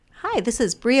Hi, this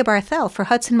is Bria Barthel for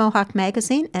Hudson Mohawk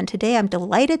Magazine, and today I'm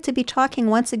delighted to be talking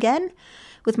once again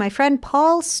with my friend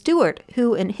Paul Stewart,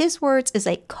 who, in his words, is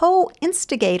a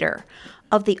co-instigator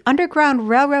of the Underground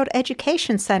Railroad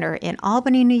Education Center in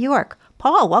Albany, New York.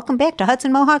 Paul, welcome back to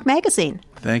Hudson Mohawk Magazine.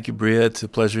 Thank you, Bria. It's a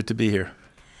pleasure to be here.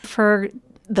 For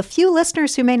the few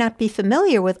listeners who may not be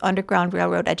familiar with Underground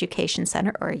Railroad Education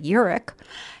Center, or UREC,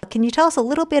 can you tell us a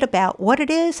little bit about what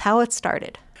it is, how it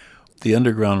started? The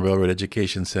Underground Railroad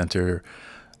Education Center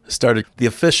started, the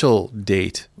official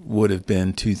date would have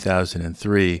been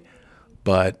 2003,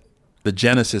 but the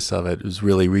genesis of it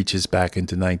really reaches back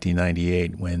into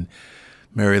 1998 when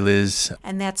Mary Liz...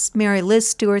 And that's Mary Liz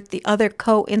Stewart, the other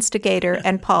co-instigator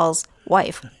and Paul's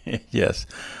wife. Yes.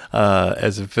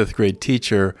 As a fifth grade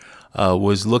teacher,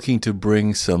 was looking to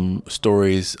bring some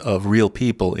stories of real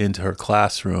people into her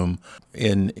classroom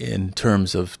in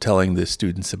terms of telling the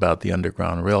students about the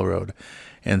Underground Railroad.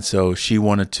 And so she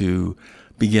wanted to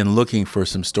begin looking for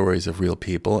some stories of real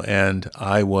people. And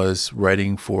I was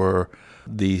writing for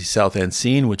the South End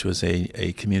Scene, which was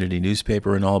a community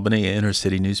newspaper in Albany, an inner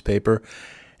city newspaper.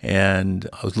 And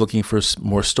I was looking for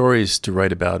more stories to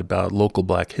write about local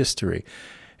Black history.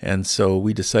 And so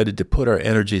we decided to put our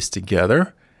energies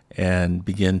together and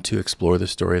begin to explore the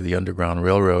story of the Underground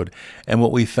Railroad. And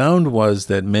what we found was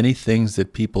that many things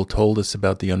that people told us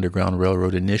about the Underground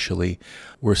Railroad initially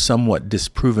were somewhat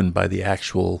disproven by the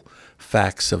actual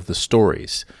facts of the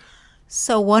stories.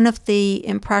 So one of the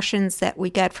impressions that we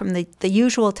get from the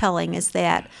usual telling is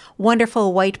that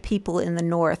wonderful white people in the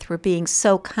North were being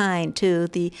so kind to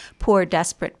the poor,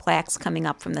 desperate Blacks coming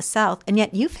up from the South. And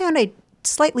yet you found a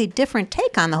slightly different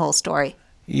take on the whole story.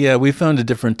 Yeah, we found a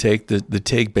different take. The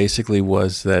take basically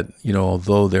was that,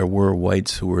 although there were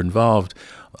whites who were involved,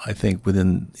 I think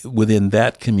within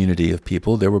that community of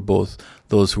people, there were both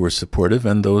those who were supportive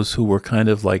and those who were kind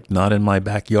of like not in my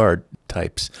backyard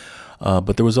types.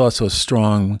 But there was also a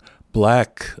strong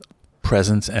Black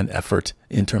presence and effort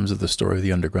in terms of the story of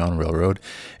the Underground Railroad.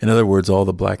 In other words, all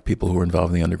the Black people who were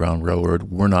involved in the Underground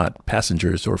Railroad were not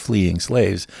passengers or fleeing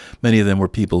slaves. Many of them were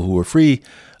people who were free,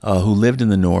 who lived in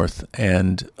the North,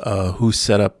 and who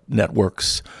set up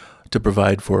networks to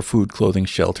provide for food, clothing,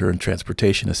 shelter, and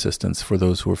transportation assistance for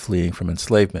those who were fleeing from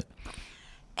enslavement.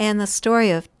 And the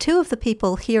story of two of the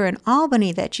people here in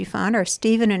Albany that you found are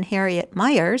Stephen and Harriet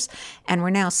Myers, and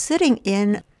we're now sitting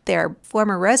in their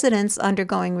former residence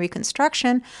undergoing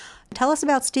reconstruction. Tell us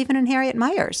about Stephen and Harriet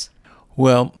Myers.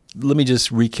 Well, let me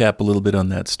just recap a little bit on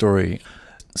that story.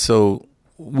 So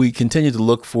we continued to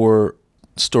look for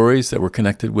stories that were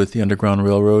connected with the Underground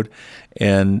Railroad,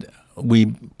 and we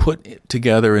put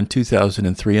together in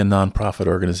 2003 a nonprofit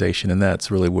organization, and that's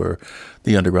really where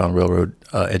the Underground Railroad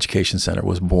Education Center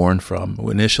was born from.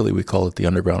 Initially, we called it the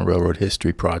Underground Railroad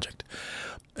History Project.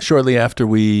 Shortly after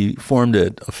we formed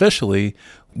it officially,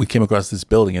 we came across this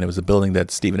building, and it was a building that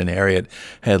Stephen and Harriet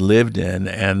had lived in,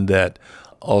 and that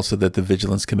the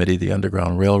Vigilance Committee, the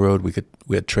Underground Railroad,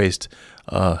 we had traced,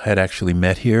 had actually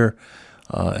met here.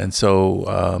 And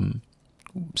so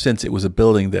since it was a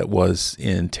building that was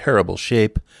in terrible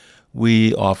shape,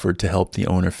 we offered to help the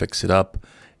owner fix it up.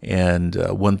 And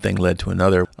one thing led to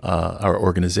another. Our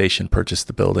organization purchased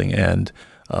the building, and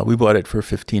we bought it for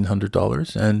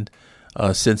 $1,500. And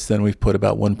since then, we've put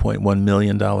about $1.1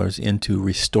 million into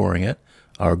restoring it.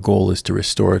 Our goal is to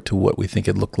restore it to what we think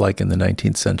it looked like in the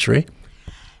 19th century.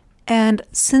 And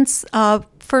since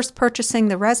first purchasing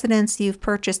the residence, you've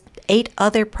purchased 8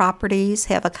 other properties,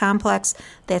 have a complex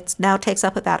that now takes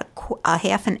up about a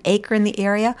half an acre in the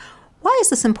area. Why is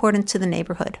this important to the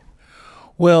neighborhood?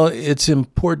 Well, it's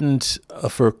important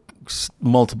for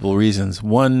multiple reasons.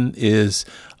 One is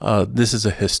this is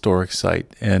a historic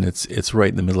site, and it's right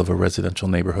in the middle of a residential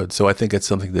neighborhood. So I think it's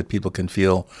something that people can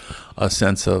feel a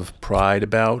sense of pride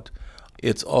about.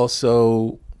 It's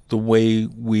also the way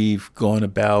we've gone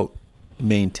about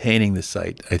maintaining the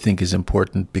site, I think, is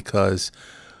important because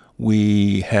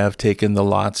we have taken the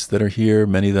lots that are here.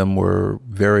 Many of them were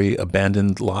very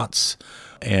abandoned lots,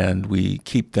 and we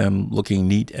keep them looking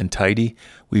neat and tidy.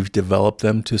 We've developed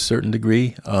them to a certain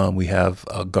degree. We have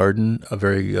a garden, a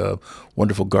very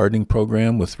wonderful gardening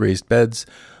program with raised beds.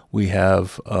 We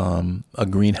have a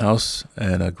greenhouse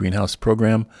and a greenhouse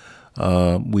program.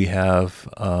 We have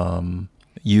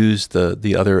used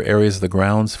the other areas of the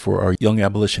grounds for our Young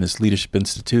Abolitionist Leadership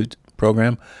Institute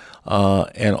program.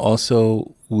 And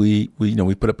also we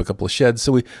put up a couple of sheds.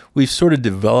 So we've sort of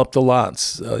developed the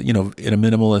lots, in a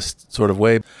minimalist sort of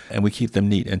way, and we keep them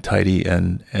neat and tidy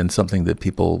and something that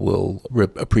people will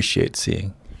appreciate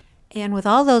seeing. And with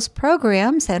all those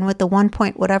programs and with the 1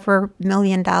 whatever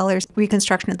million dollars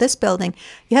reconstruction of this building,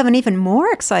 you have an even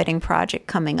more exciting project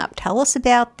coming up. Tell us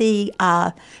about the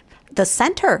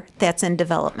center that's in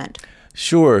development.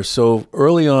 Sure. So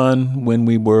early on, when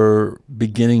we were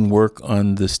beginning work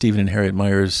on the Stephen and Harriet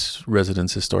Myers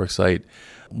Residence Historic Site,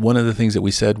 one of the things that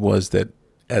we said was that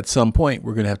at some point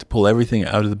we're going to have to pull everything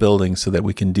out of the building so that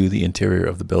we can do the interior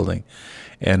of the building.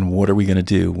 And what are we going to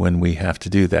do when we have to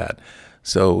do that?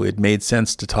 So it made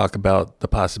sense to talk about the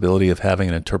possibility of having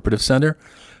an interpretive center,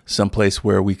 someplace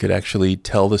where we could actually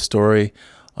tell the story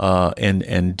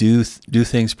and do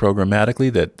things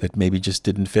programmatically that maybe just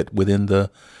didn't fit within the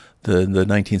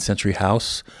 19th century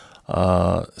house.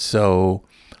 So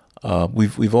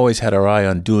we've always had our eye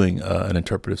on doing an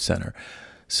interpretive center.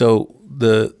 So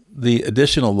the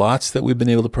additional lots that we've been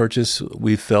able to purchase,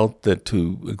 we felt that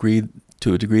to a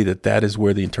degree that is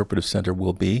where the interpretive center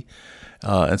will be.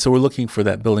 And so we're looking for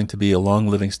that building to be along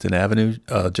Livingston Avenue,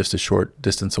 just a short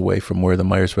distance away from where the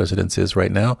Myers residence is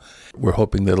right now. We're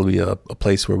hoping that'll be a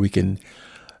place where we can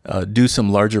do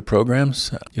some larger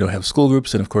programs, have school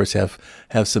groups, and of course have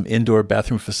some indoor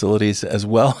bathroom facilities as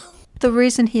well. The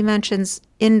reason he mentions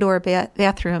indoor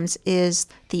bathrooms is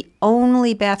the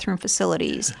only bathroom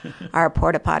facilities are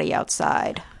porta potty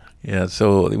outside. Yeah,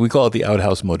 so we call it the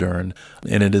Outhouse Moderne,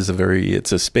 and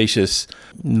it's a spacious,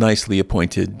 nicely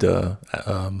appointed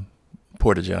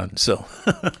porta-john. So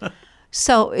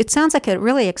it sounds like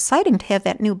really exciting to have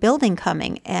that new building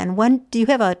coming. And when do you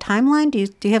have a timeline? Do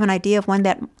you have an idea of when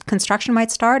that construction might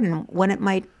start and when it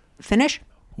might finish?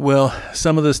 Well,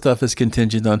 some of the stuff is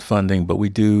contingent on funding, but we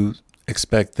do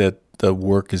expect that the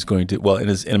work is going to,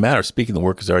 in a matter of speaking, the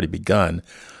work has already begun.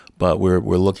 But we're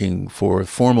looking for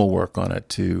formal work on it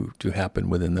to happen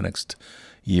within the next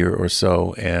year or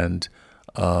so. And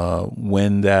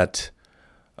when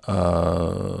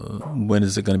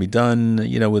is it going to be done?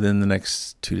 Within the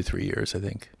next 2 to 3 years, I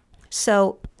think.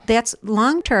 So that's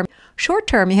long term. Short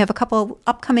term, you have a couple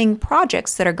upcoming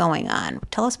projects that are going on.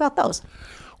 Tell us about those.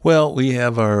 Well, we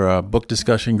have our book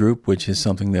discussion group, which is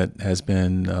something that has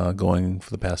been going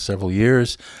for the past several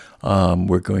years.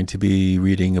 We're going to be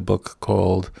reading a book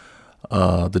called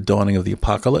The Dawning of the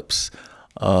Apocalypse,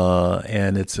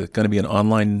 and it's going to be an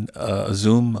online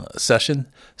Zoom session.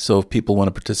 So if people want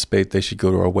to participate, they should go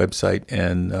to our website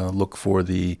and look for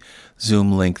the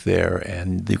Zoom link there,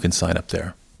 and you can sign up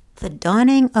there. The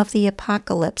Dawning of the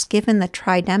Apocalypse. Given the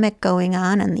tridemic going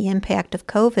on and the impact of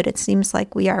COVID, it seems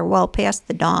like we are well past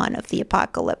the dawn of the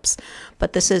apocalypse.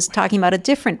 But this is talking about a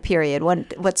different period.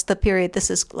 What's the period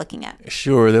this is looking at?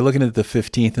 Sure. They're looking at the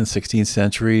 15th and 16th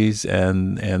centuries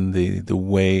and the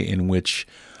way in which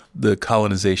the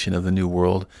colonization of the New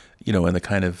World, and the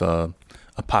kind of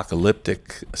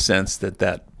apocalyptic sense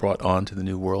that brought on to the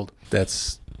New World.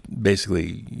 That's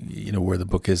basically, where the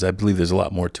book is. I believe there's a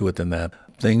lot more to it than that.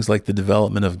 Things like the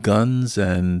development of guns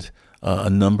and a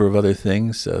number of other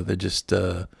things. They're just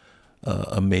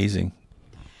amazing.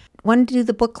 When do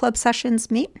the book club sessions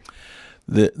meet?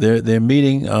 They're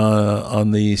meeting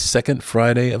on the second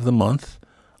Friday of the month.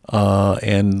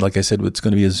 And like I said, it's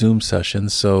going to be a Zoom session,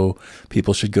 so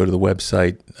people should go to the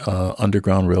website,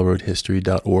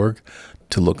 undergroundrailroadhistory.org,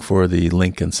 to look for the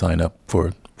link and sign up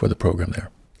for the program there.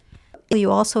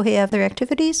 You also have other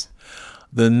activities?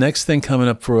 The next thing coming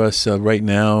up for us right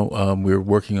now, we're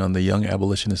working on the Young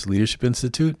Abolitionist Leadership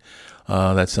Institute.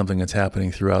 That's something that's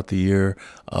happening throughout the year.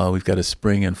 We've got a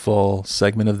spring and fall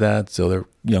segment of that, so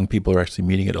young people are actually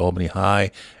meeting at Albany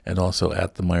High and also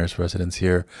at the Myers residence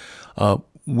here.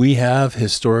 We have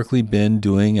historically been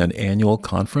doing an annual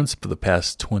conference for the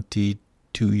past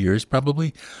 22 years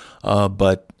probably,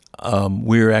 but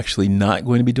we're actually not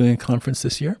going to be doing a conference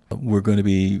this year. We're going to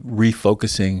be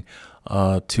refocusing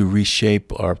to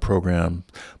reshape our program.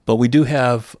 But we do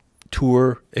have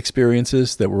tour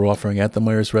experiences that we're offering at the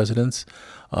Myers residence.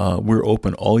 We're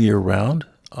open all year round,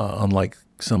 unlike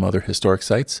some other historic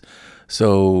sites.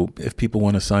 So if people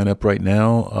want to sign up right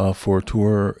now for a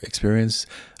tour experience,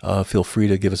 feel free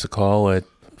to give us a call at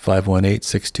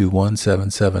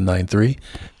 518-621-7793.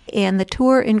 And the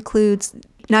tour includes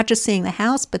not just seeing the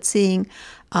house, but seeing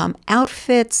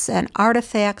outfits and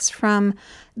artifacts from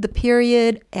the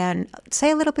period. And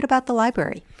say a little bit about the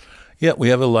library. Yeah, we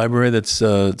have a library that's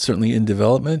certainly in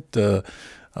development. We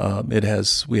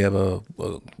have a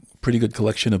pretty good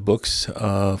collection of books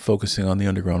focusing on the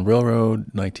Underground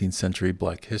Railroad, 19th century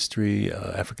Black history,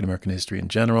 African American history in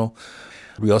general.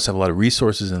 We also have a lot of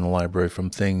resources in the library from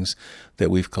things that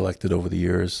we've collected over the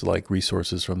years, like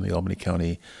resources from the Albany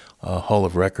County Hall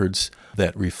of Records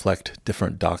that reflect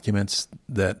different documents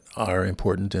that are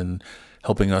important in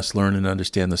helping us learn and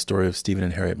understand the story of Stephen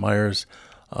and Harriet Myers.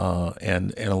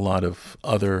 and a lot of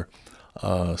other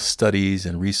studies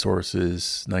and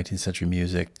resources, 19th century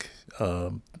music,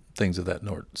 things of that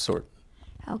sort.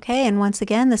 Okay, and once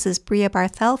again, this is Bria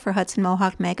Barthel for Hudson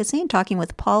Mohawk Magazine, talking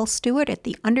with Paul Stewart at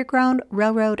the Underground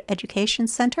Railroad Education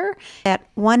Center at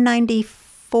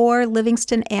 194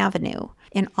 Livingston Avenue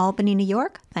in Albany, New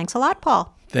York. Thanks a lot,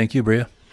 Paul. Thank you, Bria.